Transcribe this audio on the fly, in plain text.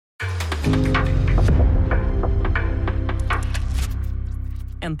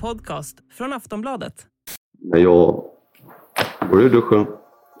En podcast från Aftonbladet. När jag går i duschen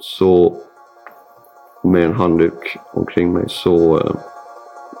så med en handduk omkring mig så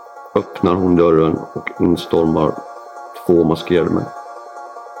öppnar hon dörren och instormar 2 maskerade män.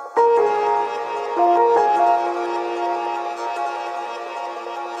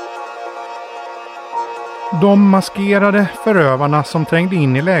 De maskerade förövarna som trängde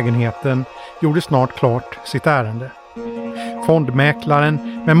in i lägenheten gjorde snart klart sitt ärende.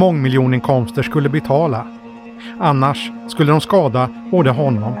 Fondmäklaren med mångmiljoninkomster skulle betala. Annars skulle de skada både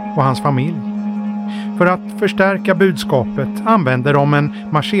honom och hans familj. För att förstärka budskapet använde de en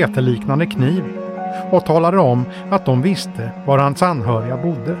macheteliknande kniv och talade om att de visste var hans anhöriga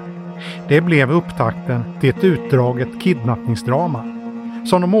bodde. Det blev upptakten till ett utdraget kidnappningsdrama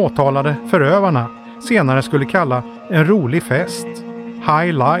som de åtalade förövarna senare skulle kalla en rolig fest,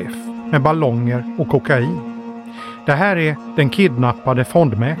 high life, med ballonger och kokain. Det här är den kidnappade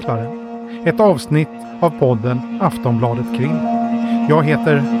fondmäklaren. Ett avsnitt av podden Aftonbladet Krim. Jag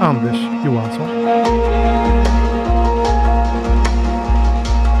heter Anders Johansson.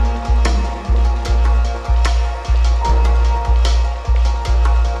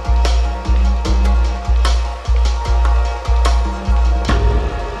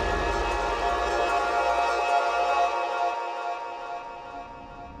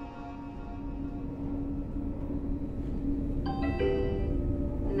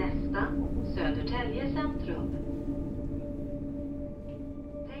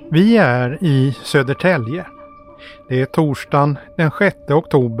 Vi är i Södertälje. Det är torsdagen den 6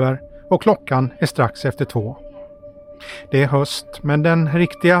 oktober och klockan är strax efter 2. Det är höst, men den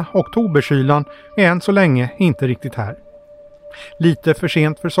riktiga oktoberkylan är än så länge inte riktigt här. Lite för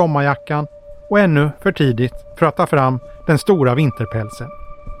sent för sommarjackan och ännu för tidigt för att ta fram den stora vinterpälsen.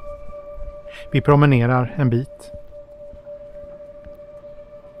 Vi promenerar en bit.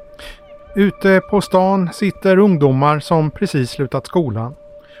 Ute på stan sitter ungdomar som precis slutat skolan.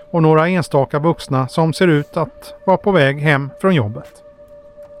 Och några enstaka vuxna som ser ut att vara på väg hem från jobbet.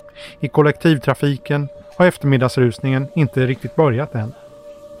 I kollektivtrafiken har eftermiddagsrusningen inte riktigt börjat än.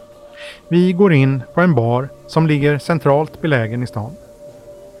 Vi går in på en bar som ligger centralt belägen i stan.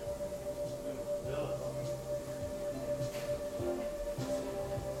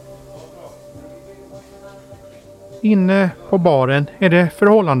 Inne på baren är det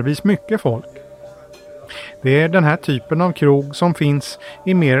förhållandevis mycket folk. Det är den här typen av krog som finns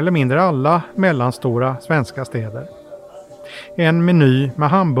i mer eller mindre alla mellanstora svenska städer. En meny med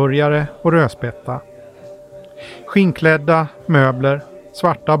hamburgare och rödspätta. Skinnklädda möbler,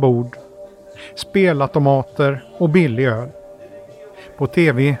 svarta bord, spelautomater och billig öl. På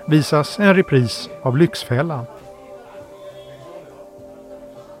tv visas en repris av Lyxfällan.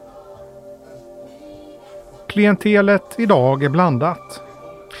 Klientelet idag är blandat.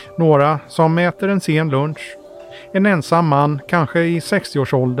 Några som äter en sen lunch. En ensam man, kanske i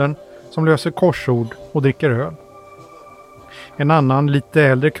 60-årsåldern, som löser korsord och dricker öl. En annan lite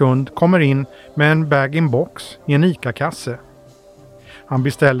äldre kund kommer in med en bag-in-box i en ICA-kasse. Han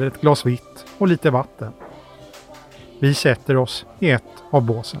beställer ett glas vitt och lite vatten. Vi sätter oss i ett av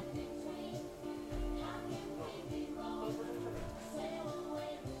båsen.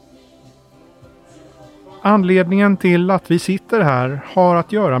 Anledningen till att vi sitter här har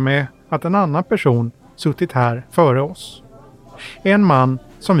att göra med att en annan person suttit här före oss. En man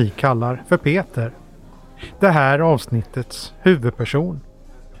som vi kallar för Peter. Det här avsnittets huvudperson.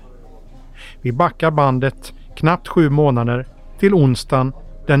 Vi backar bandet knappt 7 månader till onsdagen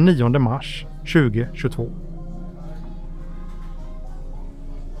den 9 mars 2022.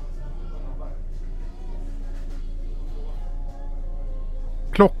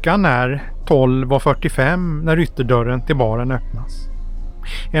 Klockan är 12:45 när ytterdörren till baren öppnas.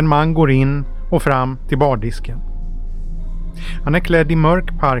 En man går in och fram till bardisken. Han är klädd i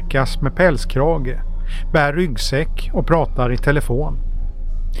mörk parkas med pälskrage, bär ryggsäck och pratar i telefon.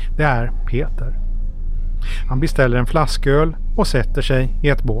 Det är Peter. Han beställer en flasköl och sätter sig i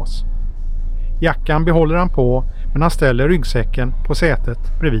ett bås. Jackan behåller han på, men han ställer ryggsäcken på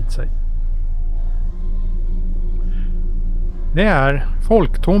sätet bredvid sig. Det är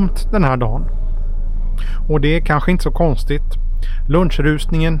folktomt den här dagen. Och det är kanske inte så konstigt.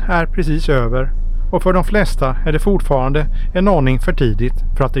 Lunchrusningen är precis över och för de flesta är det fortfarande en aning för tidigt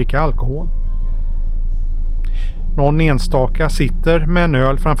för att dricka alkohol. Någon enstaka sitter med en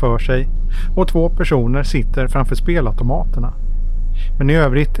öl framför sig och 2 personer sitter framför spelautomaterna. Men i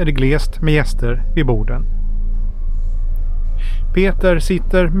övrigt är det glest med gäster vid borden. Peter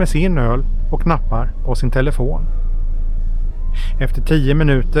sitter med sin öl och knappar på sin telefon. Efter 10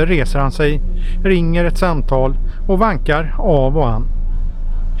 minuter reser han sig, ringer ett samtal och vankar av och an.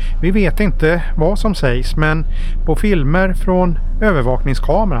 Vi vet inte vad som sägs, men på filmer från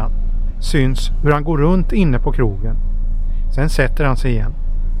övervakningskameran syns hur han går runt inne på krogen. Sen sätter han sig igen.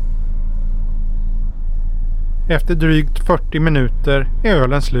 Efter drygt 40 minuter är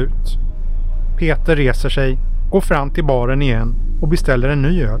ölen slut. Peter reser sig, går fram till baren igen och beställer en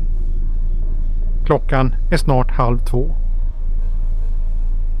ny öl. Klockan är snart 1:30.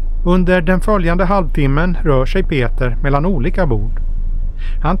 Under den följande halvtimmen rör sig Peter mellan olika bord.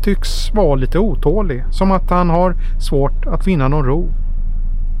 Han tycks vara lite otålig, som att han har svårt att finna någon ro.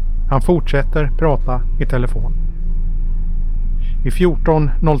 Han fortsätter prata i telefon. Vid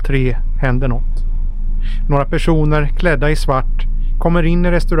 14:03 händer något. Några personer klädda i svart kommer in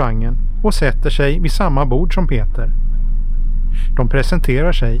i restaurangen och sätter sig vid samma bord som Peter. De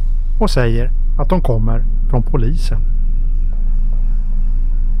presenterar sig och säger att de kommer från polisen.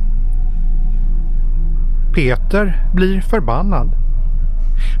 Peter blir förbannad.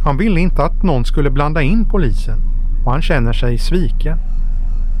 Han ville inte att någon skulle blanda in polisen och han känner sig sviken.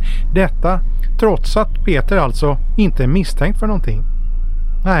 Detta trots att Peter alltså inte är misstänkt för någonting.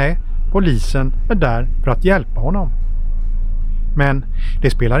 Nej, polisen är där för att hjälpa honom. Men det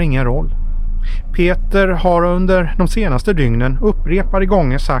spelar ingen roll. Peter har under de senaste dygnen upprepade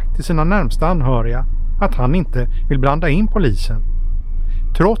gånger sagt till sina närmsta anhöriga att han inte vill blanda in polisen.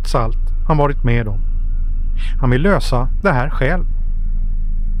 Trots allt han varit med om. Han vill lösa det här själv.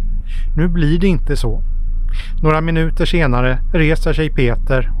 Nu blir det inte så. Några minuter senare reser sig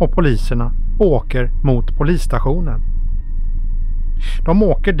Peter och poliserna och åker mot polisstationen. De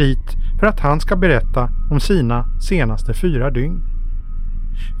åker dit för att han ska berätta om sina senaste 4 dygn.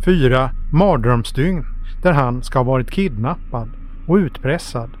 4 mardrömsdygn där han ska ha varit kidnappad och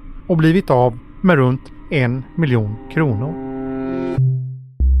utpressad och blivit av med runt 1 miljon kronor.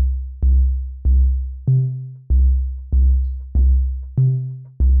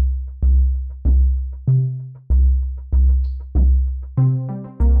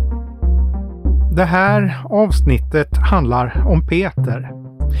 Det här avsnittet handlar om Peter,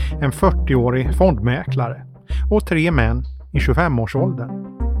 en 40-årig fondmäklare och 3 män i 25-årsåldern.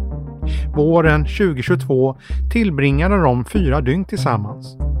 Våren 2022 tillbringade de 4 dygn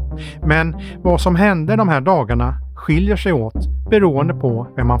tillsammans. Men vad som hände de här dagarna skiljer sig åt beroende på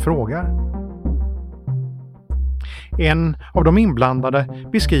vem man frågar. En av de inblandade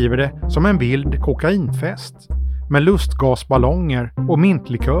beskriver det som en vild kokainfest med lustgasballonger och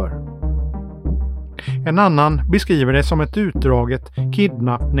mintlikör. En annan beskriver det som ett utdraget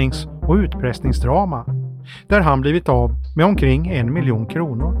kidnappnings- och utpressningsdrama där han blivit av med omkring 1 miljon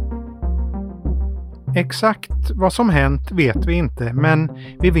kronor. Exakt vad som hänt vet vi inte, men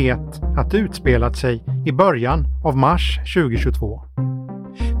vi vet att det utspelat sig i början av mars 2022.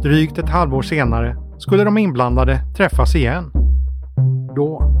 Drygt ett halvår senare skulle de inblandade träffas igen.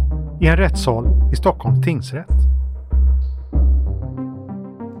 Då i en rättssal i Stockholms tingsrätt.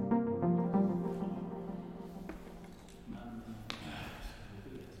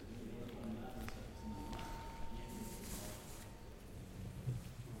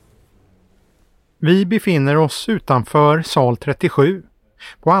 Vi befinner oss utanför sal 37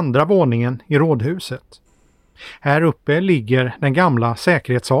 på andra våningen i rådhuset. Här uppe ligger den gamla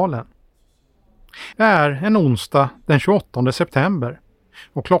säkerhetssalen. Det är en onsdag den 28 september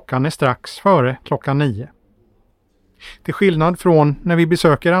och klockan är strax före klockan 9. Till skillnad från när vi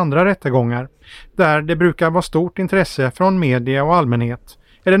besöker andra rättegångar där det brukar vara stort intresse från media och allmänhet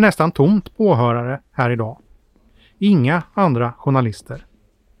är det nästan tomt på åhörare här idag. Inga andra journalister.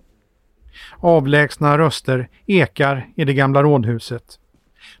 Avlägsna röster ekar i det gamla rådhuset.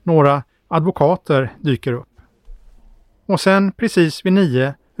 Några advokater dyker upp. Och sen precis vid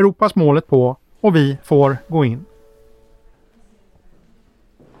 9 ropas målet på och vi får gå in.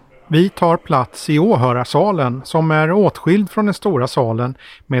 Vi tar plats i åhörarsalen som är åtskild från den stora salen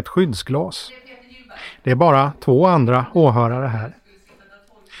med ett skyddsglas. Det är bara 2 andra åhörare här.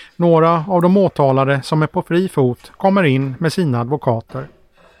 Några av de åtalade som är på fri fot kommer in med sina advokater.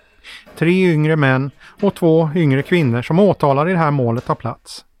 3 yngre män och 2 yngre kvinnor som åtalar i det här målet tar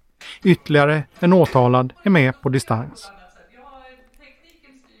plats. Ytterligare en åtalad är med på distans.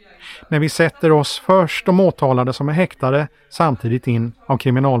 När vi sätter oss först de åtalade som är häktade samtidigt in av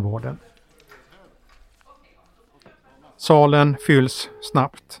kriminalvården. Salen fylls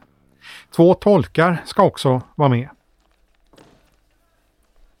snabbt. 2 tolkar ska också vara med.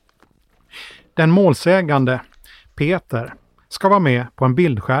 Den målsägande, Peter, ska vara med på en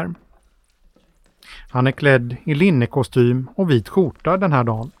bildskärm. Han är klädd i linnekostym och vit skjorta den här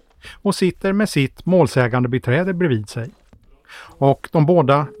dagen och sitter med sitt målsägande beträde bredvid sig. och de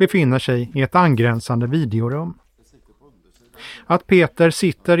båda befinner sig i ett angränsande videorum. Att Peter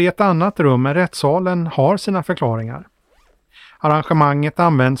sitter i ett annat rum än rättssalen har sina förklaringar. Arrangemanget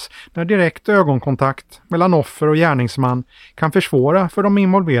används när direkt ögonkontakt mellan offer och gärningsman kan försvåra för de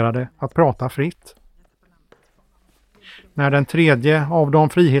involverade att prata fritt. När den tredje av de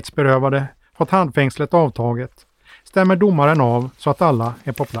frihetsberövade fått handfängslet avtaget stämmer domaren av så att alla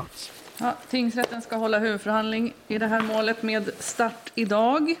är på plats. Ja, tingsrätten ska hålla huvudförhandling i det här målet med start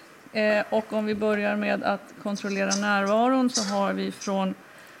idag. Och om vi börjar med att kontrollera närvaron så har vi från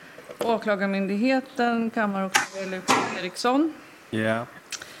åklagarmyndigheten kammaråklagare Lukas Eriksson. Yeah.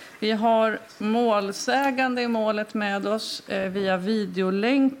 Vi har målsägande i målet med oss via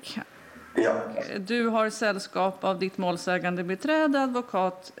videolänk. Ja. Du har sällskap av ditt målsägande beträde,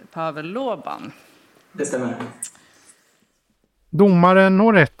 advokat Pavel Loban. Det stämmer. Domaren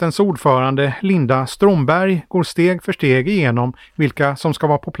och rättens ordförande Linda Stromberg går steg för steg igenom vilka som ska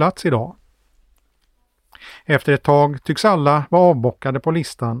vara på plats idag. Efter ett tag tycks alla vara avbockade på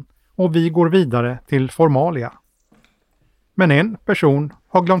listan och vi går vidare till formalia. Men en person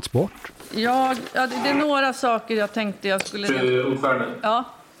har glömts bort. Ja, det är några saker jag tänkte jag skulle... Fru ordförande. Ja.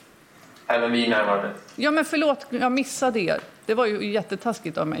 Även vi närvarande. Ja, men förlåt, jag missade er. Det var ju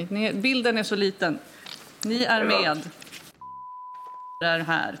jättetaskigt av mig. Bilden är så liten. Ni är med. Är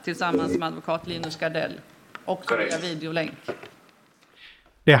här tillsammans med advokat Linus Gardell. Och via videolänk.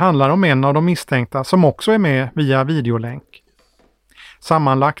 Det handlar om en av de misstänkta som också är med via videolänk.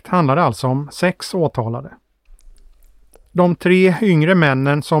 Sammanlagt handlar det alltså om 6 åtalade. De 3 yngre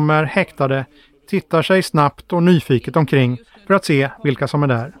männen som är häktade tittar sig snabbt och nyfiket omkring för att se vilka som är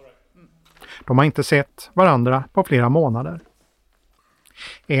där. De har inte sett varandra på flera månader.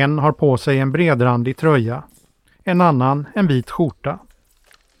 En har på sig en bredrandig tröja, en annan en vit skjorta.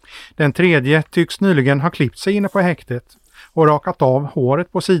 Den tredje tycks nyligen ha klippt sig inne på häktet och rakat av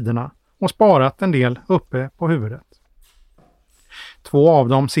håret på sidorna och sparat en del uppe på huvudet. 2 av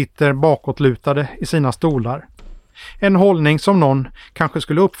dem sitter bakåtlutade i sina stolar. En hållning som någon kanske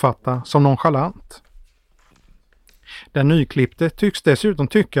skulle uppfatta som nonchalant. Den nyklippte tycks dessutom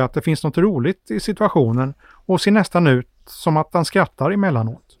tycka att det finns något roligt i situationen och ser nästan ut som att han skrattar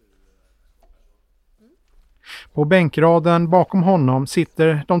emellanåt. På bänkraden bakom honom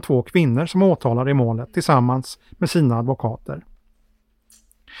sitter de 2 kvinnor som åtalar i målet tillsammans med sina advokater.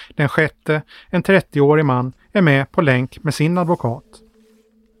 Den sjätte, en 30-årig man, är med på länk med sin advokat.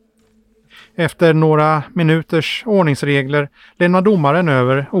 Efter några minuters ordningsregler lämnar domaren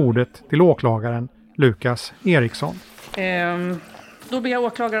över ordet till åklagaren Lukas Eriksson. Då ber jag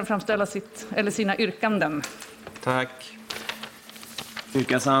åklagaren framställa sina yrkanden. Tack.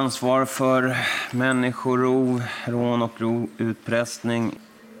 Yrkas ansvar för människorov, rån och grov utpressning.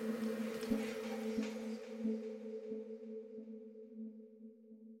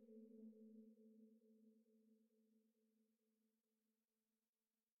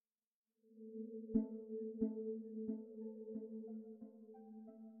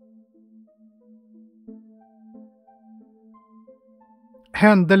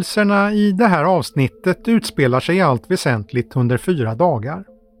 Händelserna i det här avsnittet utspelar sig i allt väsentligt under 4 dagar.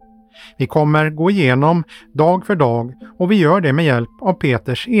 Vi kommer gå igenom dag för dag och vi gör det med hjälp av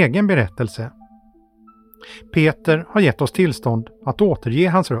Peters egen berättelse. Peter har gett oss tillstånd att återge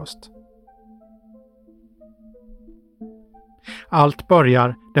hans röst. Allt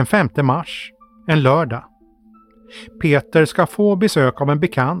börjar den 5 mars, en lördag. Peter ska få besök av en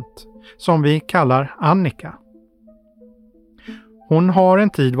bekant som vi kallar Annika. Hon har en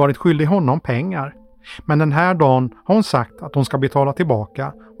tid varit skyldig honom pengar, men den här dagen har hon sagt att hon ska betala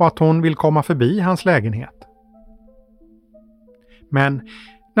tillbaka och att hon vill komma förbi hans lägenhet. Men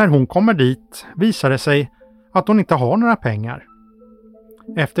när hon kommer dit visar det sig att hon inte har några pengar.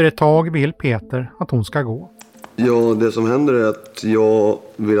 Efter ett tag vill Peter att hon ska gå. Ja, det som händer är att jag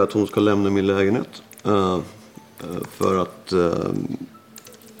vill att hon ska lämna min lägenhet. För att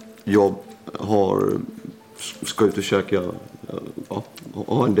jag ska ut och käka,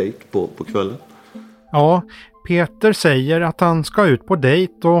 ha en dejt på kvällen. Ja, Peter säger att han ska ut på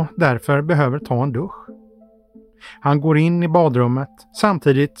dejt och därför behöver ta en dusch. Han går in i badrummet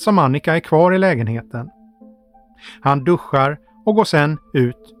samtidigt som Annika är kvar i lägenheten. Han duschar och går sen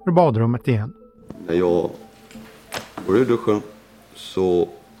ut ur badrummet igen. När jag går ur duschen så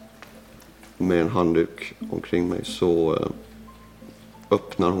med en handduk omkring mig så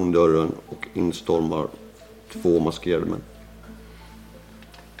öppnar hon dörren och instormar 2 maskerade män.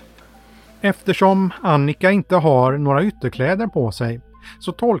 Eftersom Annika inte har några ytterkläder på sig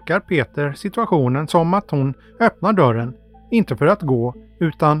så tolkar Peter situationen som att hon öppnar dörren, inte för att gå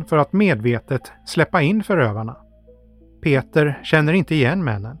utan för att medvetet släppa in förövarna. Peter känner inte igen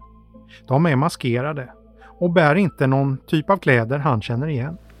männen. De är maskerade och bär inte någon typ av kläder han känner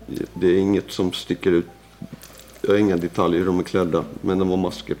igen. Det är inget som sticker ut. Jag har inga detaljer, de är klädda, men de har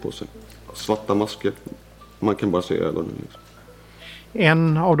masker på sig. Svarta masker, man kan bara se ögonen. Liksom.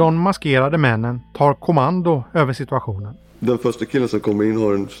 En av de maskerade männen tar kommando över situationen. Den första killen som kommer in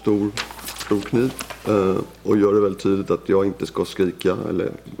har en stor kniv och gör det väldigt tydligt att jag inte ska skrika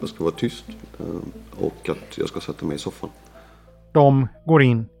eller jag ska vara tyst och att jag ska sätta mig i soffan. De går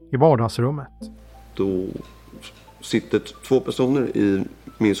in i vardagsrummet. Då sitter 2 personer i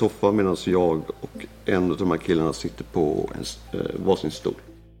min soffa medan jag och en av de här killarna sitter på varsin stol.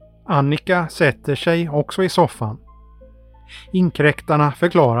 Annika sätter sig också i soffan. Inkräktarna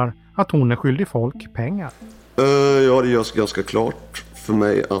förklarar att hon är skyldig folk pengar. Ja, det görs ganska klart för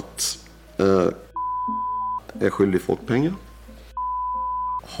mig att jag är skyldig folk pengar.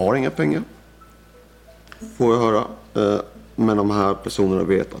 Har inga pengar, får jag höra. Men de här personerna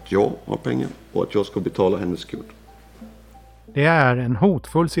vet att jag har pengar och att jag ska betala hennes skuld. Det är en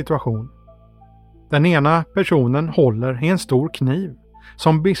hotfull situation. Den ena personen håller i en stor kniv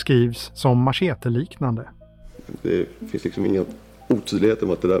som beskrivs som macheteliknande. Det finns liksom inga otydligheter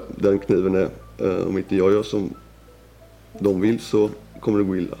om att den kniven är, om inte jag gör som de vill så kommer det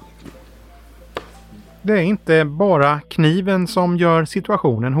gå illa. Det är inte bara kniven som gör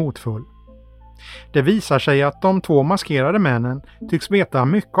situationen hotfull. Det visar sig att de 2 maskerade männen tycks veta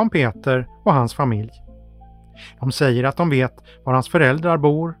mycket om Peter och hans familj. De säger att de vet var hans föräldrar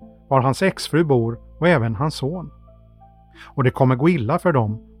bor, var hans exfru bor och även hans son. Och det kommer gå illa för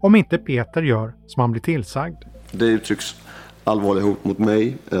dem om inte Peter gör som han blir tillsagd. Det uttrycks allvarliga hot mot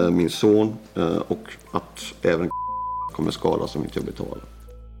mig, min son och att även kommer skadas om inte jag betalar.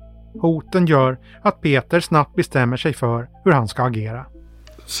 Hoten gör att Peter snabbt bestämmer sig för hur han ska agera.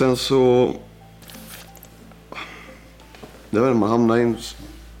 Sen så man hamnar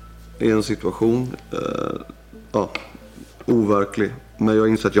i en situation overklig. Men jag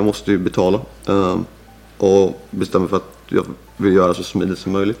inser att jag måste ju betala och bestämmer för att jag vill göra så smidigt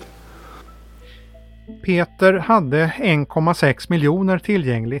som möjligt. Peter hade 1,6 miljoner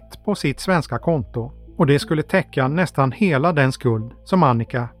tillgängligt på sitt svenska konto och det skulle täcka nästan hela den skuld som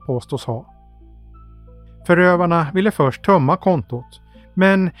Annika påstås ha. Förövarna ville först tömma kontot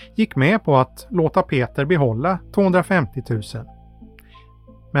men gick med på att låta Peter behålla 250 000.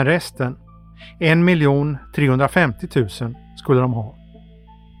 Men resten, 1 350 000 skulle de ha.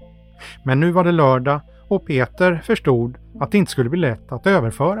 Men nu var det lördag och Peter förstod att det inte skulle bli lätt att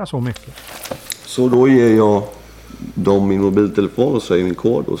överföra så mycket. Så då ger jag dem min mobiltelefon och säger min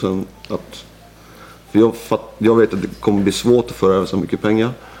kod och sen att för jag vet att det kommer bli svårt att föra över så mycket pengar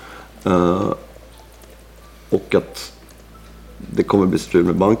och att det kommer bli strul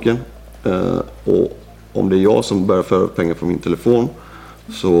med banken och om det är jag som börjar föra pengar från min telefon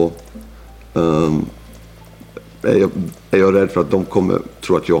så är jag rädd för att de kommer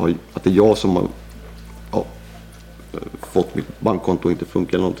tro att det är jag som har fått mitt bankkonto inte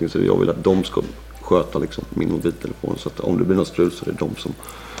funkar eller någonting, så jag vill att de ska sköta liksom min mobiltelefon så att om det blir något strul så är det de som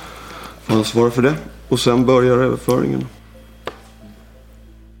får ansvara för det och sen börjar överföringen.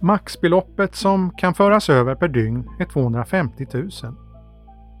 Maxbeloppet som kan föras över per dygn är 250 000.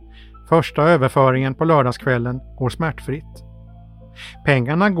 Första överföringen på lördagskvällen går smärtfritt.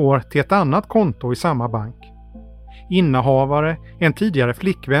 Pengarna går till ett annat konto i samma bank. Innehavare, en tidigare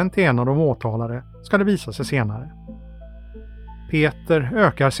flickvän till en av de åtalade, ska det visa sig senare. Peter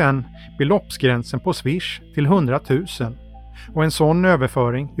ökar sedan beloppsgränsen på Swish till 100 000 och en sån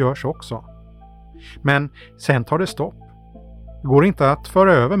överföring görs också. Men sen tar det stopp. Det går inte att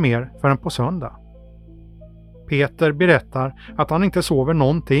föra över mer förrän på söndag. Peter berättar att han inte sover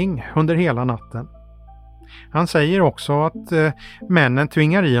någonting under hela natten. Han säger också att männen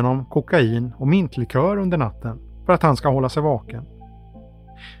tvingar i honom kokain och mintlikör under natten för att han ska hålla sig vaken.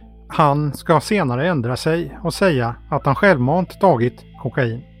 Han ska senare ändra sig och säga att han självmant tagit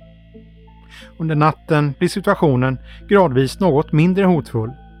kokain. Under natten blir situationen gradvis något mindre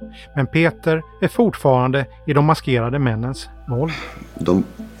hotfull. Men Peter är fortfarande i de maskerade männens våld.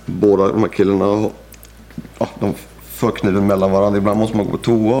 Båda de här killarna de för kniven mellan varandra. Ibland måste man gå på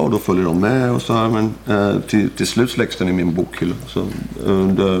toa och då följer de med och så här. Men till slut släcks den i min bokhylla. Så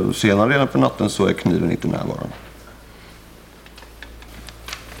under senare delen på natten så är kniven inte närvarande.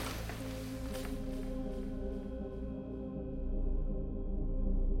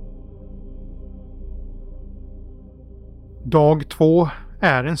 Dag 2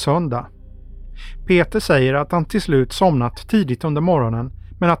 är en söndag. Peter säger att han till slut somnat tidigt under morgonen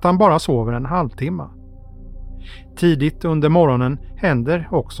men att han bara sover en halvtimme. Tidigt under morgonen händer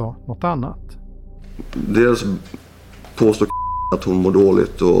också något annat. Dels påstår att hon mår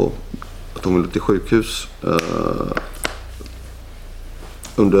dåligt och att hon vill till sjukhus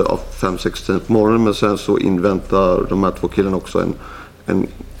under 5-6 tiden på morgonen. Men sen så inväntar de här 2 killarna också en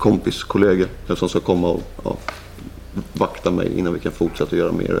kollega som ska komma och vakta mig innan vi kan fortsätta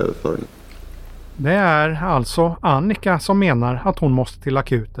göra mer överföring. Det är alltså Annika som menar att hon måste till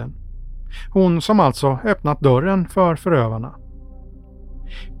akuten. Hon som alltså öppnat dörren för förövarna.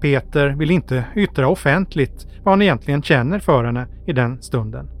 Peter vill inte yttra offentligt vad han egentligen känner för henne i den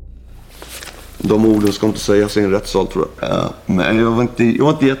stunden. De orden ska inte sägas i en rättssal, tror jag. Men jag var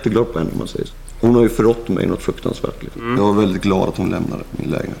inte jätteglad på henne, om man säger så. Hon har ju förrått mig något fruktansvärt. Jag var väldigt glad att hon lämnade min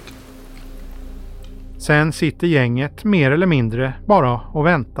lägenhet. Sen sitter gänget mer eller mindre bara och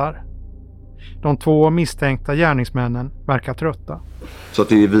väntar. De 2 misstänkta gärningsmännen verkar trötta. Så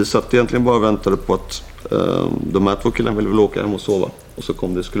att vi satt egentligen bara och väntade på att de här 2 killarna ville väl åka hem och sova. Och så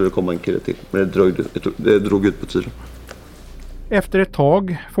skulle det komma en kille till. Men det drog ut på tiden. Efter ett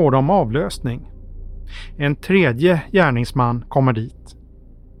tag får de avlösning. En 3:e gärningsman kommer dit.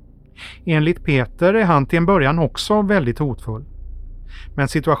 Enligt Peter är han till en början också väldigt hotfull. Men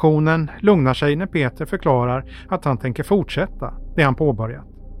situationen lugnar sig när Peter förklarar att han tänker fortsätta det han påbörjat.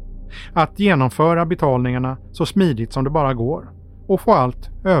 Att genomföra betalningarna så smidigt som det bara går och få allt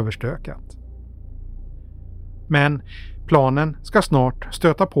överstökat. Men planen ska snart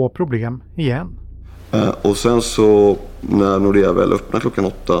stöta på problem igen. Och sen så när Nordea väl öppnar klockan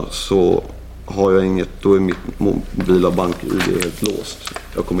 8 så har jag inget, då är mitt mobila bank-ID helt låst.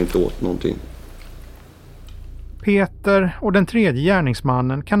 Jag kommer inte åt någonting. Peter och den 3:e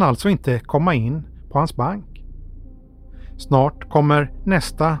gärningsmannen kan alltså inte komma in på hans bank. Snart kommer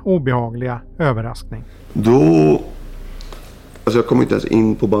nästa obehagliga överraskning. Jag kommer inte ens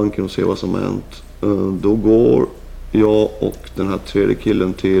in på banken och se vad som har hänt. Då går jag och den här 3:e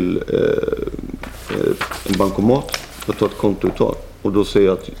killen till en bankomat för att ta ett kontouttag. Och då ser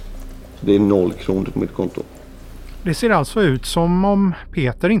jag att det är 0 kronor på mitt konto. Det ser alltså ut som om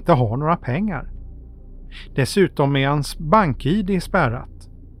Peter inte har några pengar. Dessutom är hans bank-ID spärrat.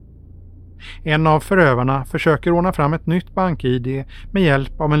 En av förövarna försöker ordna fram ett nytt bank-ID med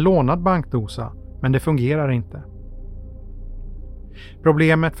hjälp av en lånad bankdosa, men det fungerar inte.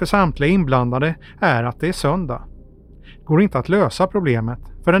 Problemet för samtliga inblandade är att det är söndag. Det går inte att lösa problemet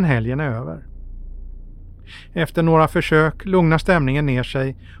förrän helgen är över. Efter några försök lugnar stämningen ner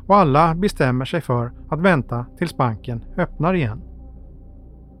sig och alla bestämmer sig för att vänta tills banken öppnar igen.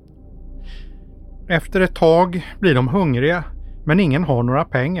 Efter ett tag blir de hungriga, men ingen har några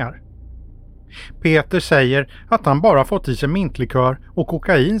pengar. Peter säger att han bara fått i sig mintlikör och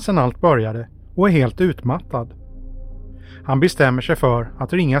kokain sedan allt började och är helt utmattad. Han bestämmer sig för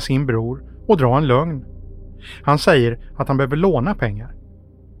att ringa sin bror och dra en lögn. Han säger att han behöver låna pengar.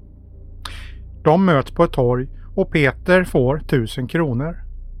 De möts på ett torg och Peter får 1000 kronor.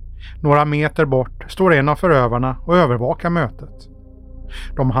 Några meter bort står en av förövarna och övervakar mötet.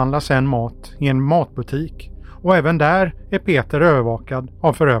 De handlar sedan mat i en matbutik och även där är Peter övervakad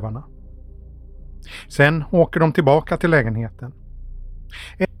av förövarna. Sen åker de tillbaka till lägenheten.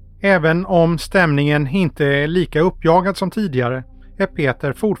 Även om stämningen inte är lika uppjagad som tidigare är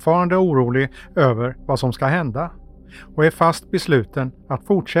Peter fortfarande orolig över vad som ska hända och är fast besluten att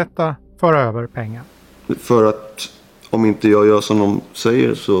fortsätta föra över pengar. För att om inte jag gör som de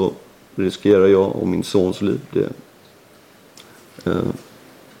säger så riskerar jag och min sons liv det.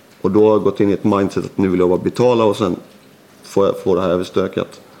 Och då har jag gått in i ett mindset att nu vill jag bara betala och sen får det här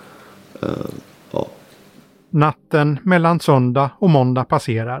överstökat. Natten mellan söndag och måndag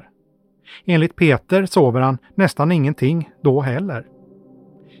passerar. Enligt Peter sover han nästan ingenting då heller.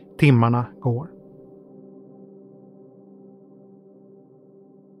 Timmarna går.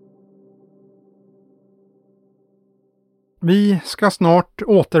 Vi ska snart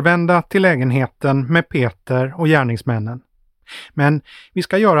återvända till lägenheten med Peter och gärningsmännen. Men vi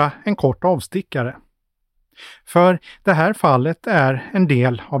ska göra en kort avstickare. För det här fallet är en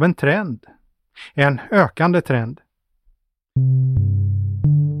del av en trend. En ökande trend.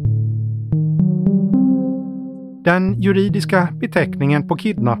 Den juridiska beteckningen på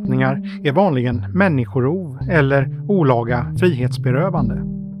kidnappningar är vanligen människorov eller olaga frihetsberövande.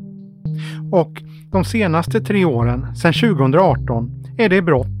 Och de senaste 3 åren, sedan 2018, är det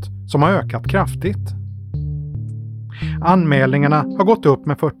brott som har ökat kraftigt. Anmälningarna har gått upp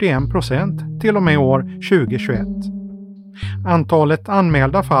med 41% till och med år 2021. Antalet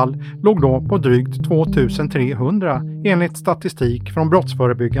anmälda fall låg då på drygt 2300 enligt statistik från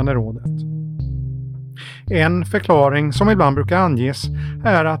Brottsförebyggande rådet. En förklaring som ibland brukar anges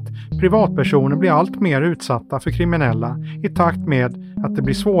är att privatpersoner blir allt mer utsatta för kriminella i takt med att det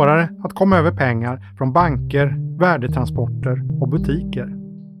blir svårare att komma över pengar från banker, värdetransporter och butiker.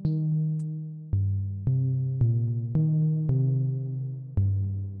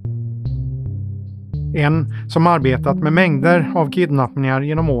 En som arbetat med mängder av kidnappningar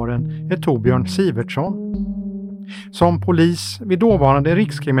genom åren är Torbjörn Sivertsson. Som polis vid dåvarande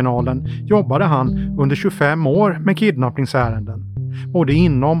Rikskriminalen jobbade han under 25 år med kidnappningsärenden, både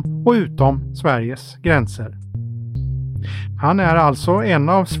inom och utom Sveriges gränser. Han är alltså en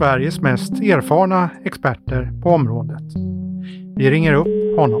av Sveriges mest erfarna experter på området. Vi ringer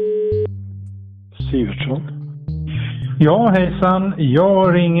upp honom. Sivertsson. Ja, hejsan.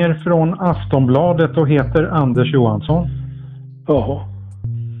 Jag ringer från Aftonbladet och heter Anders Johansson. Jaha.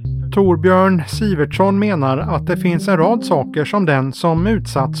 Torbjörn Sivertsson menar att det finns en rad saker som den som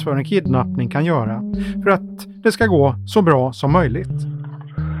utsatts för en kidnappning kan göra för att det ska gå så bra som möjligt.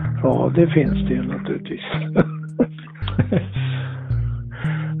 Ja, det finns det naturligtvis.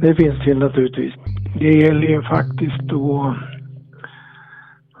 Det finns det naturligtvis. Det gäller ju faktiskt att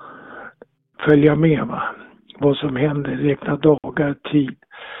följa med, va? Vad som händer, räkna dagar, tid,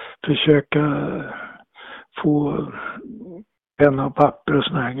 försöka få penna och papper och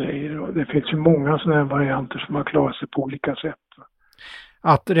såna här grejer. Och det finns ju många såna här varianter som har klarat sig på olika sätt.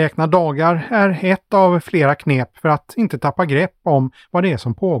 Att räkna dagar är ett av flera knep för att inte tappa grepp om vad det är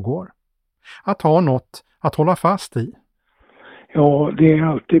som pågår. Att ha något att hålla fast i. Ja, det är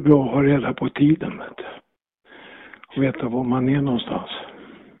alltid bra att ha reda på tiden. Och veta var man är någonstans.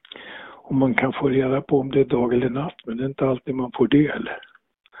 Och man kan få reda på om det är dag eller natt, men det är inte alltid man får det heller.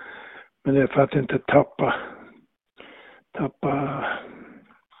 Men det är för att inte tappa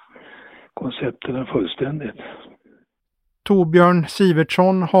koncepten fullständigt. Torbjörn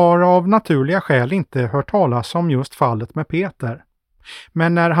Sivertsson har av naturliga skäl inte hört talas om just fallet med Peter.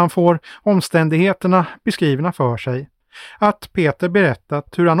 Men när han får omständigheterna beskrivna för sig, att Peter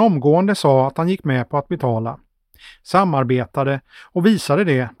berättat hur han omgående sa att han gick med på att betala, samarbetade och visade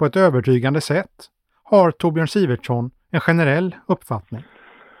det på ett övertygande sätt, har Torbjörn Sivertsson en generell uppfattning.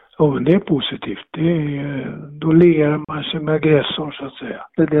 Ja, men det är positivt. Då lerar man sig med aggressorn, så att säga.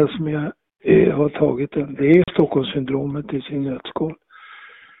 Det är det som jag har tagit. Det är Stockholmssyndromet i sin nötskal.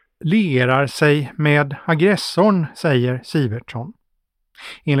 Lerar sig med aggressorn, säger Sivertsson.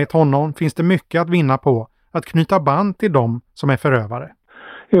 Enligt honom finns det mycket att vinna på att knyta band till dem som är förövare.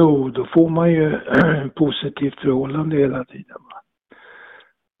 Jo, då får man ju positivt förhållande hela tiden.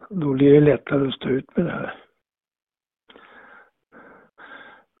 Då blir det lättare att stå ut med det här.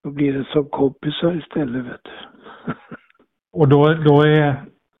 Då blir det som kompisar istället, vet du. Och då är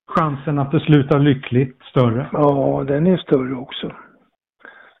chansen att det slutar lyckligt större? Ja, den är större också.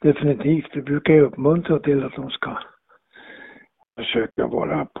 Definitivt. Det brukar jag uppmuntra till att de ska försöka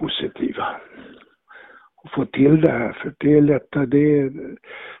vara positiva. Och få till det här, för det är lättare. Det är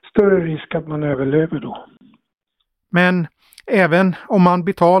större risk att man överlever då. Men även om man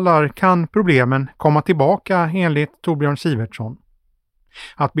betalar kan problemen komma tillbaka enligt Torbjörn Sivertsson.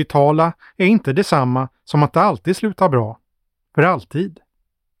 Att betala är inte detsamma som att det alltid slutar bra. För alltid.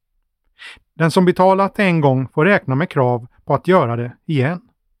 Den som betalat en gång får räkna med krav på att göra det igen.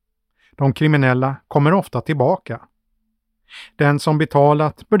 De kriminella kommer ofta tillbaka. Den som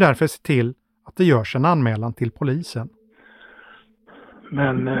betalat bör därför se till att det görs en anmälan till polisen.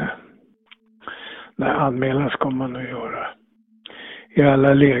 Men när anmälan ska man nog göra. I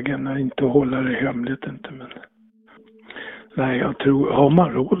alla lägen, inte hålla det hemligt inte, men nej, jag tror, har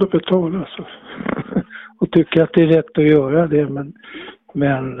man råd att betala så och tycker att det är rätt att göra det,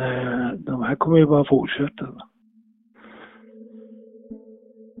 men de här kommer ju bara fortsätta.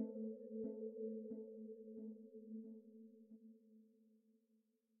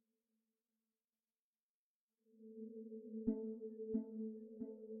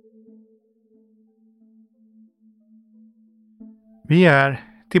 Vi är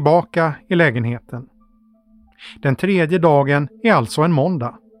tillbaka i lägenheten. Den tredje dagen är alltså en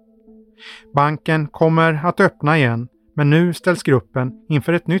måndag. Banken kommer att öppna igen, men nu ställs gruppen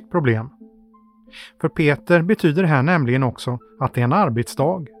inför ett nytt problem. För Peter betyder det här nämligen också att det är en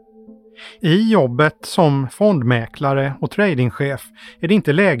arbetsdag. I jobbet som fondmäklare och tradingchef är det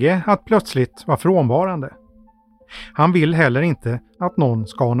inte läge att plötsligt vara frånvarande. Han vill heller inte att någon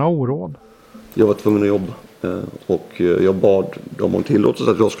ska ha oråd. Jag var tvungen att jobba och jag bad dem om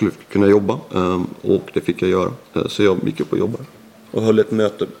tillåtelse att jag skulle kunna jobba och det fick jag göra. Så jag gick upp och jobbade och höll ett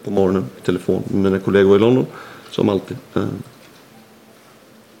möte på morgonen i telefon med mina kollegor i London som alltid.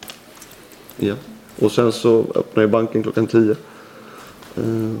 Ja. Och sen så öppnade jag banken klockan 10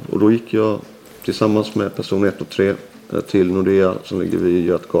 och då gick jag tillsammans med person 1 och 3 till Nordea som ligger vid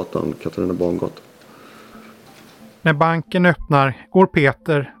Götgatan, Katarina Barngatan. När banken öppnar går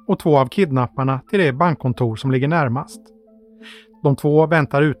Peter och 2 av kidnapparna till det bankkontor som ligger närmast. De 2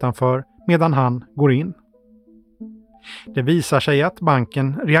 väntar utanför medan han går in. Det visar sig att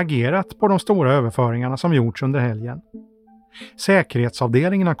banken reagerat på de stora överföringarna som gjorts under helgen.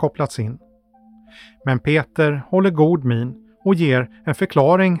 Säkerhetsavdelningen har kopplats in. Men Peter håller god min och ger en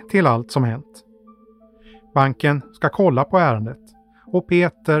förklaring till allt som hänt. Banken ska kolla på ärendet och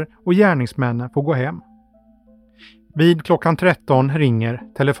Peter och gärningsmännen får gå hem. Vid klockan 13 ringer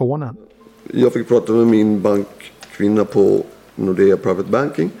telefonen. Jag fick prata med min bankkvinna på Nordea Private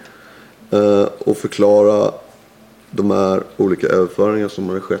Banking och förklara de här olika överföringar som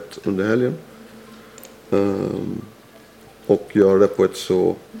har skett under helgen. Och göra det på ett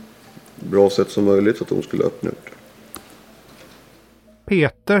så bra sätt som möjligt så att de skulle öppna upp det.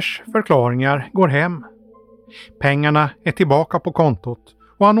 Peters förklaringar går hem. Pengarna är tillbaka på kontot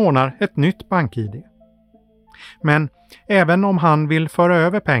och han ordnar ett nytt bank-ID. Men även om han vill föra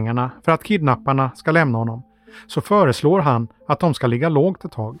över pengarna för att kidnapparna ska lämna honom så föreslår han att de ska ligga lågt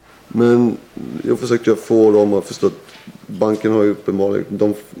ett tag. Men jag försökte få dem att förstå att banken har ju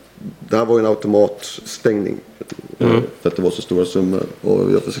uppenbarligen... Det här var ju en automatstängning för att det var så stora summor.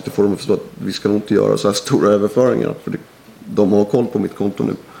 Och jag försökte få dem att förstå att vi ska nog inte göra så här stora överföringar. För de har koll på mitt konto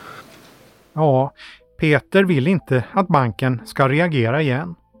nu. Ja, Peter vill inte att banken ska reagera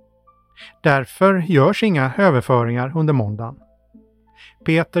igen. Därför görs inga överföringar under måndagen.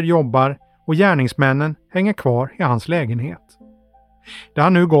 Peter jobbar och gärningsmännen hänger kvar i hans lägenhet. Det har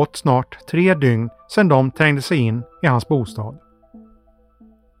nu gått snart 3 dygn sedan de trängde sig in i hans bostad.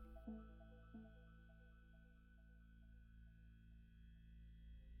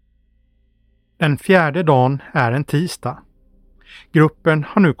 Den 4:e dagen är en tisdag. Gruppen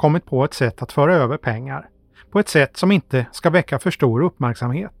har nu kommit på ett sätt att föra över pengar. På ett sätt som inte ska väcka för stor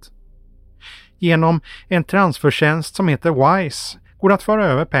uppmärksamhet. Genom en transfertjänst som heter Wise går det att föra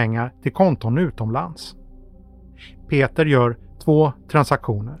över pengar till konton utomlands. Peter gör 2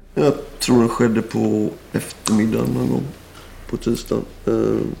 transaktioner. Jag tror det skedde på eftermiddagen någon gång på tisdagen.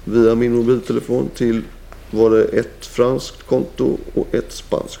 Via min mobiltelefon till var det ett franskt konto och ett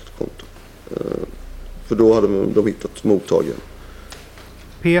spanskt konto. För då hade de hittat mottagaren.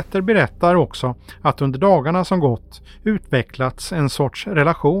 Peter berättar också att under dagarna som gått utvecklats en sorts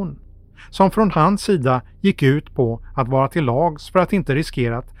relation som från hans sida gick ut på att vara till lags för att inte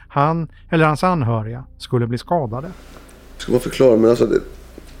riskera att han eller hans anhöriga skulle bli skadade. Ska man förklara, men alltså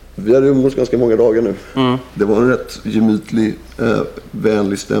vi hade umgåtts ganska många dagar nu. Det var en rätt gemytlig,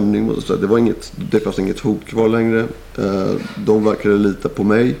 vänlig stämning. Det fanns inget hot kvar längre. De verkade lita på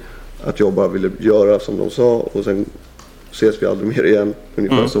mig. Att jag bara ville göra som de sa. Och sen ses vi aldrig mer igen.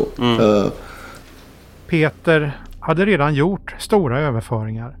 Ungefär så. Peter hade redan gjort stora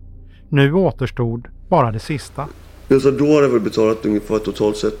överföringar. Nu återstod bara det sista. Så då hade jag väl betalat ungefär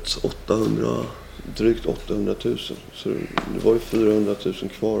totalt sett drygt 800 000. Så det var ju 400 000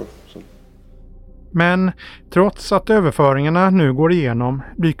 kvar. Så. Men trots att överföringarna nu går igenom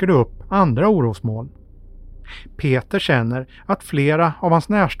dyker det upp andra orosmål. Peter känner att flera av hans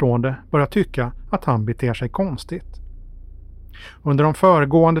närstående börjar tycka att han beter sig konstigt. Under de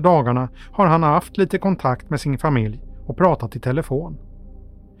föregående dagarna har han haft lite kontakt med sin familj och pratat i telefon.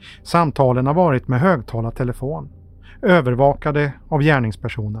 Samtalen har varit med högtalartelefon, övervakade av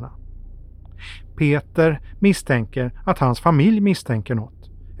gärningspersonerna. Peter misstänker att hans familj misstänker något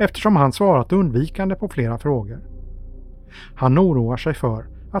eftersom han svarat undvikande på flera frågor. Han oroar sig för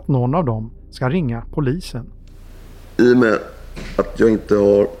att någon av dem ska ringa polisen. I och med att jag inte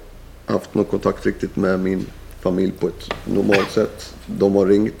har haft någon kontakt riktigt med min familj på ett normalt sätt. De har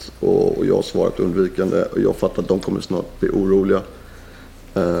ringt och jag har svarat undvikande och jag fattar att de kommer snart bli oroliga.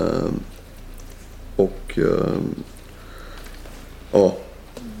 Ja.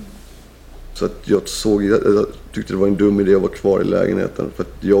 Så att jag tyckte det var en dum idé att vara kvar i lägenheten för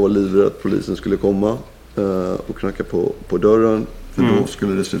att jag var livrädd att polisen skulle komma och knacka på dörren. För då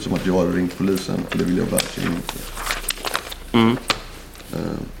skulle det se ut som att jag hade ringt polisen och det vill jag verkligen inte.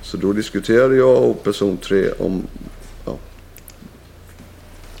 Så då diskuterade jag och person 3 om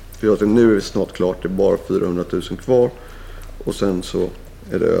för jag tänkte, nu är det snart klart, det är bara 400 000 kvar och sen så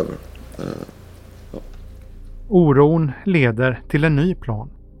är det över. Oron leder till en ny plan.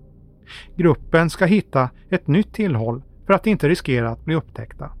 Gruppen ska hitta ett nytt tillhåll för att inte riskera att bli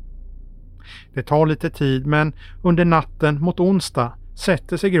upptäckta. Det tar lite tid, men under natten mot onsdag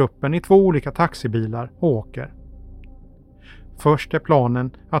sätter sig gruppen i 2 olika taxibilar och åker. Först är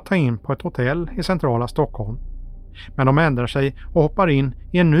planen att ta in på ett hotell i centrala Stockholm. Men de ändrar sig och hoppar in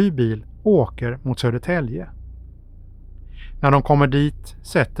i en ny bil och åker mot Södertälje. När de kommer dit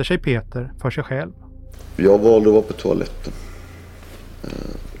sätter sig Peter för sig själv. Jag valde att vara på toaletten.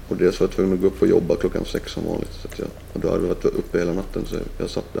 Och dels var jag tvungen att gå upp och jobba klockan 6 som vanligt. Så och då hade jag varit uppe hela natten så jag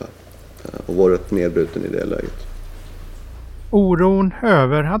satt där. Och var rätt nedbruten i det läget. Oron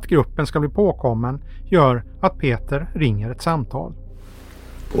över att gruppen ska bli påkommen gör att Peter ringer ett samtal.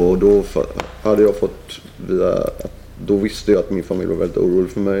 Och då hade jag fått då visste jag att min familj var väldigt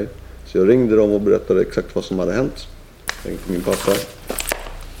orolig för mig. Så jag ringde dem och berättade exakt vad som hade hänt. Jag ringde till min pappa.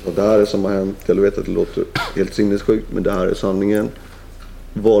 Och det här är som har hänt. Jag vet att det låter helt sinnessjukt, men det här är sanningen.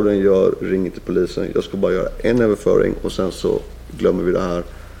 Vad den gör, ring till polisen. Jag ska bara göra en överföring och sen så glömmer vi det här.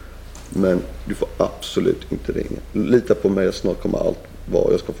 Men du får absolut inte ringa. Lita på mig, snart kommer allt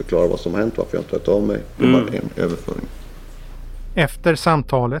vara. Jag ska förklara vad som har hänt, varför jag inte har tagit av mig. Det är bara en överföring. Efter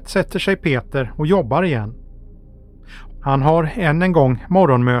samtalet sätter sig Peter och jobbar igen. Han har än en gång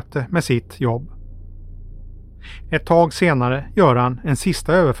morgonmöte med sitt jobb. Ett tag senare gör han en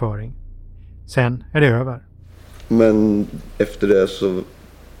sista överföring. Sen är det över. Men efter det så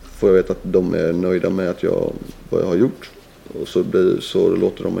får jag veta att de är nöjda med vad jag har gjort. Och så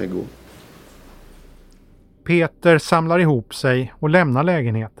låter de mig gå. Peter samlar ihop sig och lämnar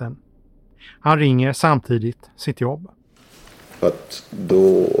lägenheten. Han ringer samtidigt sitt jobb. Att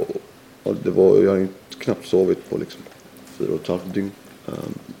jag har knappt sovit på 4,5 dygn.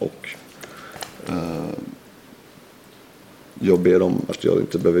 Jag ber om att jag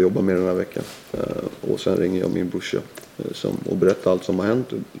inte behöver jobba mer den här veckan. Och sen ringer jag min brorsa och berättar allt som har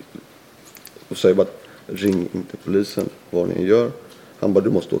hänt. Och säger bara att ring inte polisen vad ni gör. Han bara, du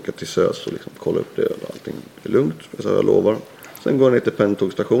måste åka till SÖS och kolla upp det. Allting är lugnt. Jag lovar. Sen går jag ner till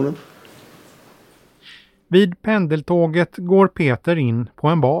pendeltågstationen. Vid pendeltåget går Peter in på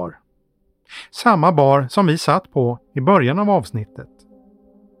en bar. Samma bar som vi satt på i början av avsnittet.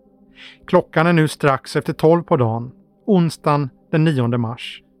 Klockan är nu strax efter 12 på dagen. Onsdagen den 9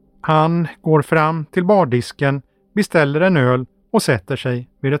 mars. Han går fram till bardisken, beställer en öl och sätter sig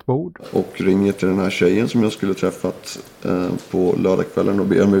vid ett bord. Och ringer till den här tjejen som jag skulle träffat på lördagskvällen och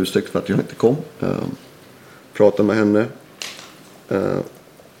ber om ursäkt för att jag inte kom. Pratar med henne.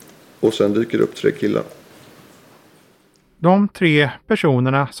 Och sen dyker det upp 3 killar. De 3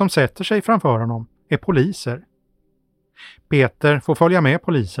 personerna som sätter sig framför honom är poliser. Peter får följa med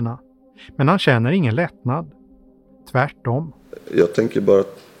poliserna, men han känner ingen lättnad. Tvärtom. Jag tänker bara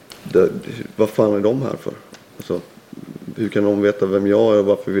att vad fan är de här för? Alltså, hur kan de veta vem jag är och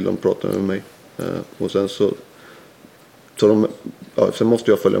varför vill de prata med mig? Och sen så sen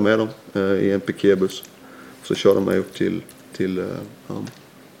måste jag följa med dem i en piketbuss. Så kör de mig upp till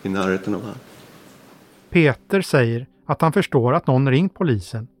i närheten av här. Peter säger att han förstår att någon ringt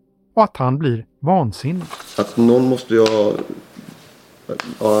polisen och att han blir vansinnig. Att någon måste jag...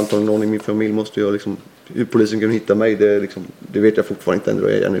 antagligen någon i min familj måste jag hur polisen kunde hitta mig, det vet jag fortfarande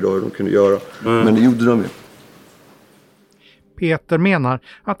inte än idag hur de kunde göra. Men det gjorde de ju. Peter menar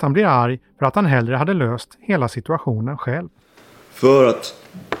att han blir arg för att han hellre hade löst hela situationen själv. För att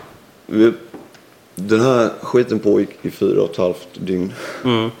den här skiten pågick i 4,5 dygn.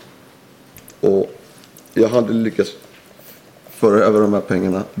 Och jag hade lyckats föra över de här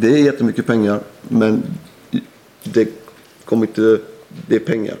pengarna. Det är jättemycket pengar, men det är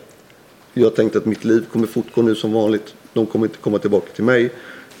pengar. Jag tänkte att mitt liv kommer fortgå nu som vanligt. De kommer inte komma tillbaka till mig.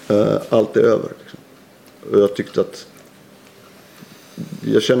 Allt är över. Och jag tyckte att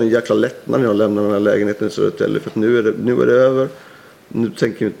jag känner en jäkla lättnad när jag lämnar den här lägenheten i Södertälje. För att nu är det över. Nu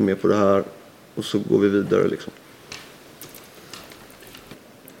tänker jag inte mer på det här. Och så går vi vidare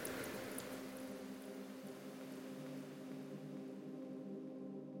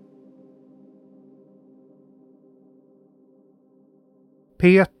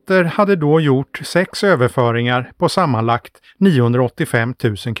Peter hade då gjort 6 överföringar på sammanlagt 985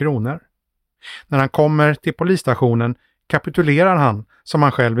 000 kronor. När han kommer till polisstationen kapitulerar han, som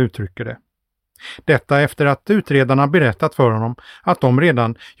han själv uttrycker det. Detta efter att utredarna berättat för honom att de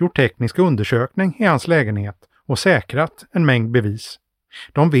redan gjort teknisk undersökning i hans lägenhet och säkrat en mängd bevis.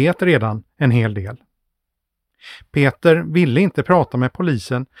 De vet redan en hel del. Peter ville inte prata med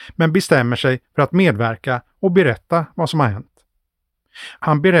polisen men bestämmer sig för att medverka och berätta vad som har hänt.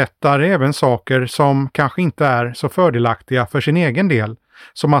 Han berättar även saker som kanske inte är så fördelaktiga för sin egen del,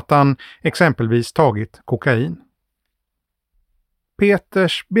 som att han exempelvis tagit kokain.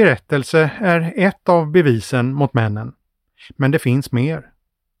 Peters berättelse är ett av bevisen mot männen, men det finns mer.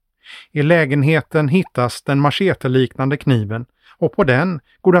 I lägenheten hittas den macheteliknande kniven och på den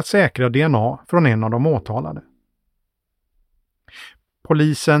går det att säkra DNA från en av de åtalade.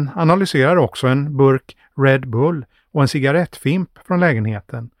 Polisen analyserar också en burk Red Bull och en cigarettfimp från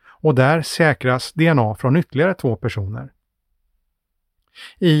lägenheten och där säkras DNA från ytterligare 2 personer.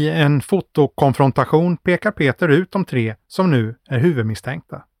 I en fotokonfrontation pekar Peter ut de 3 som nu är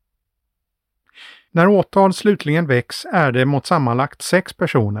huvudmisstänkta. När åtal slutligen väcks är det mot sammanlagt 6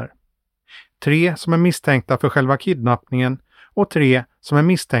 personer. 3 som är misstänkta för själva kidnappningen och 3 som är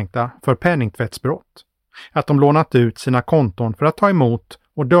misstänkta för penningtvättsbrott. Att de lånat ut sina konton för att ta emot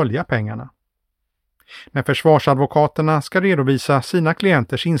och dölja pengarna. När försvarsadvokaterna ska redovisa sina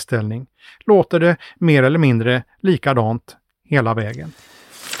klienters inställning låter det mer eller mindre likadant hela vägen.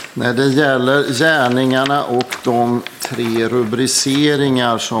 När det gäller gärningarna och de 3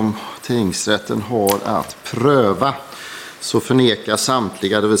 rubriceringar som tingsrätten har att pröva så förnekar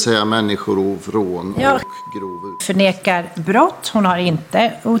samtliga, det vill säga människorov, rån och grov. Förnekar brott. Hon har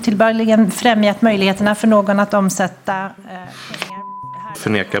inte otillbörligen främjat möjligheterna för någon att omsätta pengar.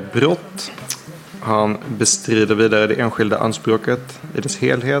 Förnekar brott. Han bestrider vidare det enskilda anspråket i dess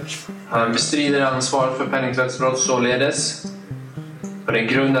helhet. Han bestrider ansvar för penningtvättsbrott således. På den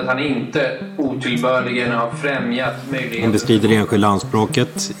grund att han inte otillbörligen har främjat möjligheten. Han bestrider det enskilda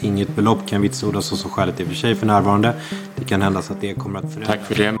anspråket. Inget belopp kan vitsordas som skälet i och för sig för närvarande. Det kan hända så att det kommer att förändras. Tack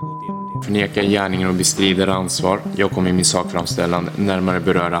för det. Förnekar gärningen och bestrider ansvar. Jag kommer i min sakframställan närmare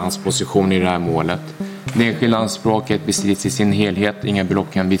beröra hans position i det här målet. Det enskilda anspråket bestrids i sin helhet. Inga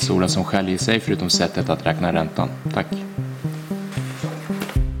belopp kan vitsordas som skäl i sig förutom sättet att räkna räntan. Tack.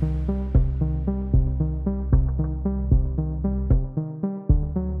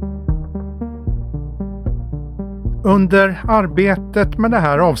 Under arbetet med det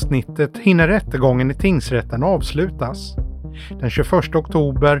här avsnittet hinner rättegången i tingsrätten avslutas. Den 21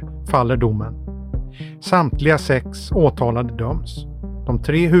 oktober faller domen. Samtliga 6 åtalade döms. De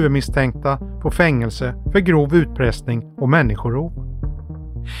 3 huvudmisstänkta får fängelse för grov utpressning och människorov.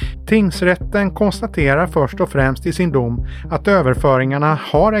 Tingsrätten konstaterar först och främst i sin dom att överföringarna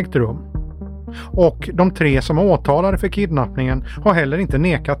har ägt rum. Och de 3 som är åtalade för kidnappningen har heller inte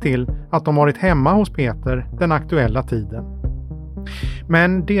nekat till att de varit hemma hos Peter den aktuella tiden.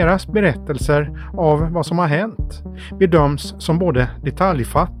 Men deras berättelser av vad som har hänt bedöms som både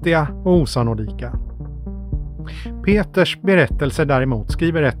detaljfattiga och osannolika. Peters berättelse däremot,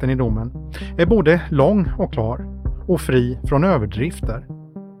 skriver rätten i domen, är både lång och klar och fri från överdrifter.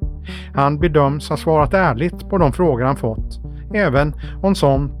 Han bedöms ha svarat ärligt på de frågor han fått, även om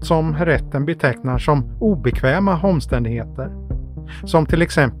sånt som rätten betecknar som obekväma omständigheter. Som till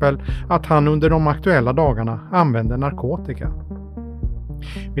exempel att han under de aktuella dagarna använde narkotika.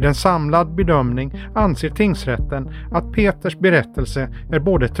 Vid en samlad bedömning anser tingsrätten att Peters berättelse är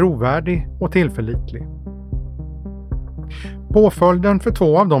både trovärdig och tillförlitlig. Påföljden för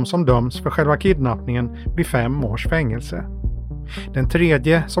 2 av dem som döms för själva kidnappningen blir 5 års fängelse. Den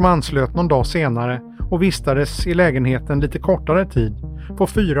 3, som anslöt någon dag senare och vistades i lägenheten lite kortare tid, får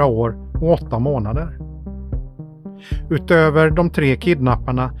 4 år och 8 månader. Utöver de 3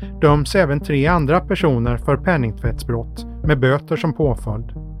 kidnapparna döms även 3 andra personer för penningtvättsbrott med böter som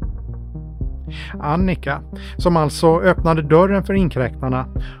påföljd. Annika, som alltså öppnade dörren för inkräktarna,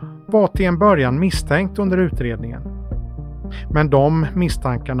 var till en början misstänkt under utredningen. Men de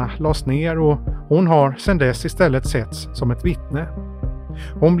misstankarna lades ner och hon har sedan dess istället setts som ett vittne.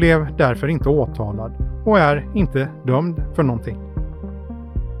 Hon blev därför inte åtalad och är inte dömd för någonting.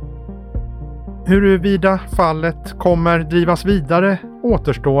 Huruvida fallet kommer drivas vidare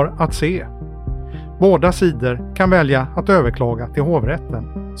återstår att se. Båda sidor kan välja att överklaga till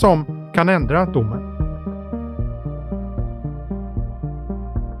hovrätten, som kan ändra domen.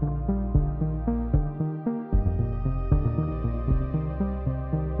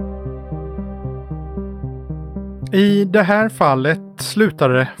 I det här fallet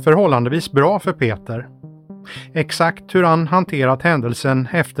slutade det förhållandevis bra för Peter. Exakt hur han hanterat händelsen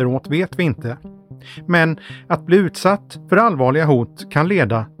efteråt vet vi inte. Men att bli utsatt för allvarliga hot kan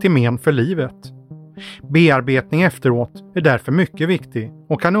leda till men för livet. Bearbetning efteråt är därför mycket viktig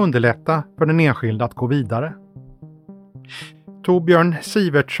och kan underlätta för den enskilda att gå vidare. Torbjörn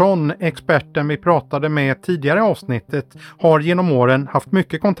Sivertsson, experten vi pratade med tidigare i avsnittet, har genom åren haft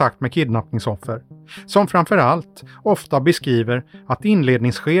mycket kontakt med kidnappningsoffer, som framförallt ofta beskriver att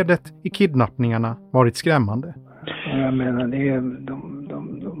inledningsskedet i kidnappningarna varit skrämmande. Jag menar, det är de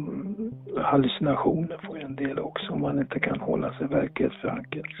hallucinationer får en del också om man inte kan hålla sig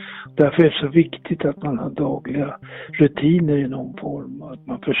verklighetsförankrad. Därför är det så viktigt att man har dagliga rutiner i någon form, att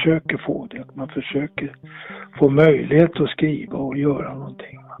man försöker få det, att man försöker få möjlighet att skriva och göra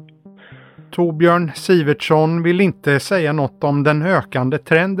någonting. Torbjörn Sivertsson vill inte säga något om den ökande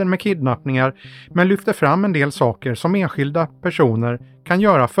trenden med kidnappningar, men lyfter fram en del saker som enskilda personer kan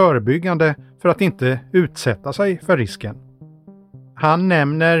göra förebyggande för att inte utsätta sig för risken. Han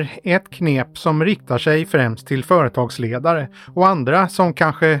nämner ett knep som riktar sig främst till företagsledare och andra som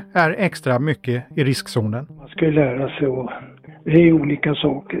kanske är extra mycket i riskzonen. Man ska ju lära sig att det är olika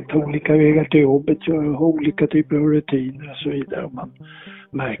saker, ta olika vägar till jobbet, ha olika typer av rutiner och så vidare om man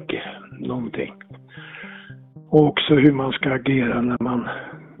märker någonting. Och också hur man ska agera när man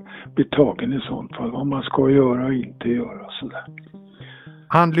blir tagen i sånt fall, vad man ska göra och inte göra och sådär.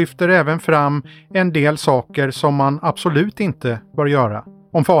 Han lyfter även fram en del saker som man absolut inte bör göra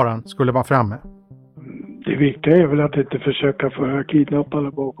om faran skulle vara framme. Det viktiga är väl att inte försöka föra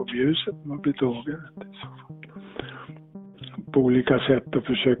kidnappade bakom ljuset när man blir tagen. På olika sätt att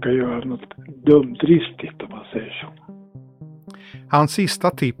försöka göra något dumdristigt om man säger så. Hans sista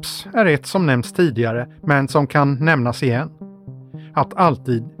tips är ett som nämnts tidigare men som kan nämnas igen. Att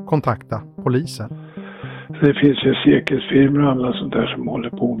alltid kontakta polisen. Det finns ju säkerhetsfirmor och alla sånt där som håller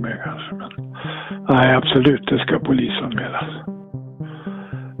på med kanske. Men nej, absolut, det ska polisanmälas.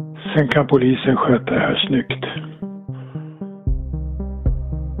 Sen kan polisen sköta det här snyggt.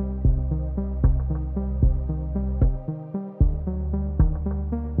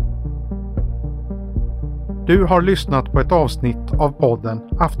 Du har lyssnat på ett avsnitt av podden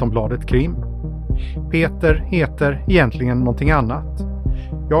Aftonbladet Krim. Peter heter egentligen någonting annat.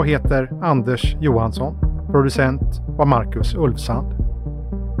 Jag heter Anders Johansson. Producent var Marcus Ulfsand.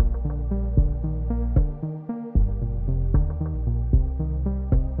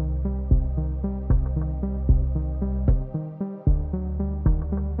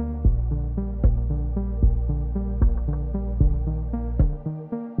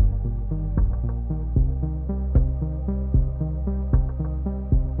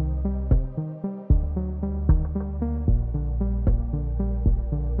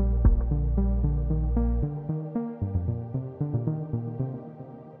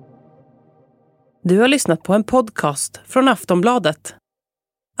 Du har lyssnat på en podcast från Aftonbladet.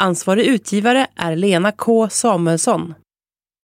 Ansvarig utgivare är Lena K. Samuelsson.